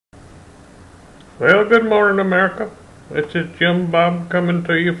Well, good morning, America. This is Jim Bob coming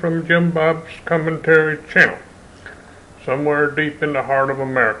to you from Jim Bob's Commentary Channel, somewhere deep in the heart of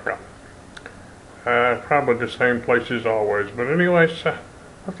America. Probably the same place as always, but anyways, I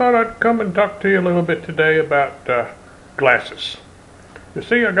thought I'd come and talk to you a little bit today about glasses. You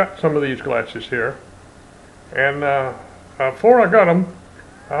see, I got some of these glasses here, and before I got them,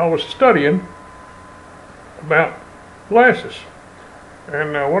 I was studying about glasses.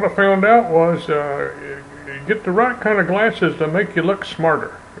 And what I found out was you get the right kind of glasses to make you look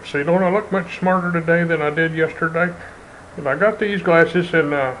smarter. See, don't I look much smarter today than I did yesterday? And I got these glasses,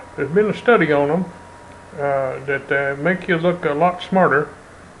 and there's been a study on them that make you look a lot smarter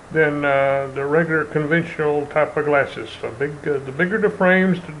than the regular conventional type of glasses. The bigger the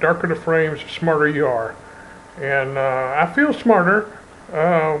frames, the darker the frames, the smarter you are. And I feel smarter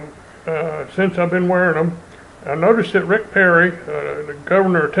since I've been wearing them. I noticed that Rick Perry, the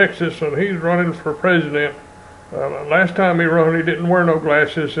governor of Texas, and he's running for president. Last time he ran, he didn't wear no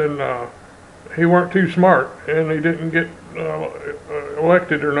glasses, and he weren't too smart, and he didn't get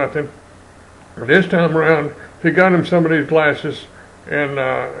elected or nothing. This time around, he got him some of these glasses, and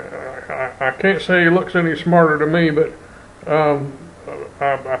I can't say he looks any smarter to me, but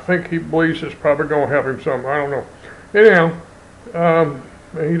I think he believes it's probably going to help him some. I don't know. Anyhow,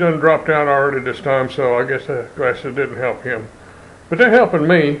 he done dropped out already this time, so I guess the glasses didn't help him. But they're helping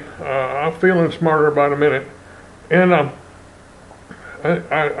me. I'm feeling smarter by the minute. And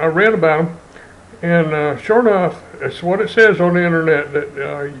I read about them, and sure enough, it's what it says on the internet,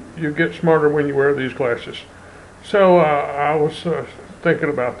 that you get smarter when you wear these glasses. So I was thinking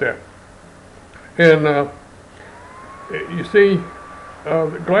about that. And you see,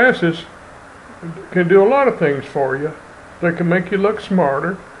 the glasses can do a lot of things for you. They can make you look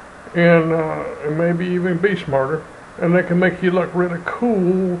smarter, and maybe even be smarter, and they can make you look really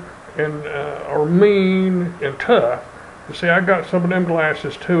cool and or mean and tough. You see, I got some of them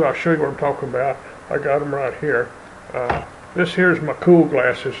glasses too. I'll show you what I'm talking about. I got them right here. This here's my cool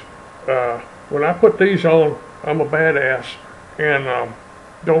glasses. When I put these on, I'm a badass, and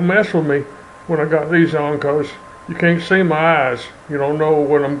don't mess with me when I got these on, because you can't see my eyes. You don't know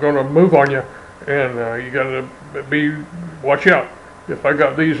when I'm going to move on you. And you gotta watch out. If I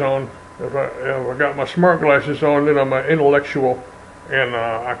got these on, if I got my smart glasses on, then I'm an intellectual, and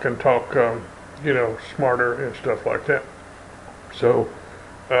I can talk, smarter and stuff like that. So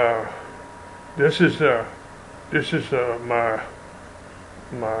this is my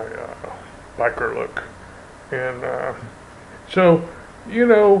biker look, and so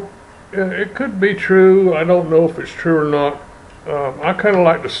it could be true. I don't know if it's true or not. I kind of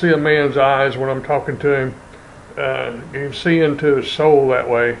like to see a man's eyes when I'm talking to him. You can see into his soul that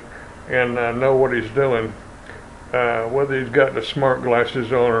way, and know what he's doing. Whether he's got the smart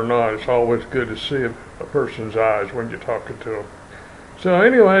glasses on or not, it's always good to see a person's eyes when you're talking to him. So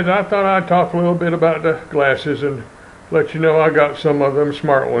anyways, I thought I'd talk a little bit about the glasses and let you know I got some of them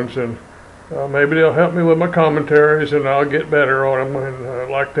smart ones, and maybe they'll help me with my commentaries, and I'll get better on them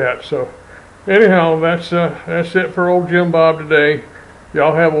and like that. So anyhow, that's it for old Jim Bob today.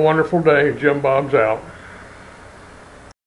 Y'all have a wonderful day. Jim Bob's out.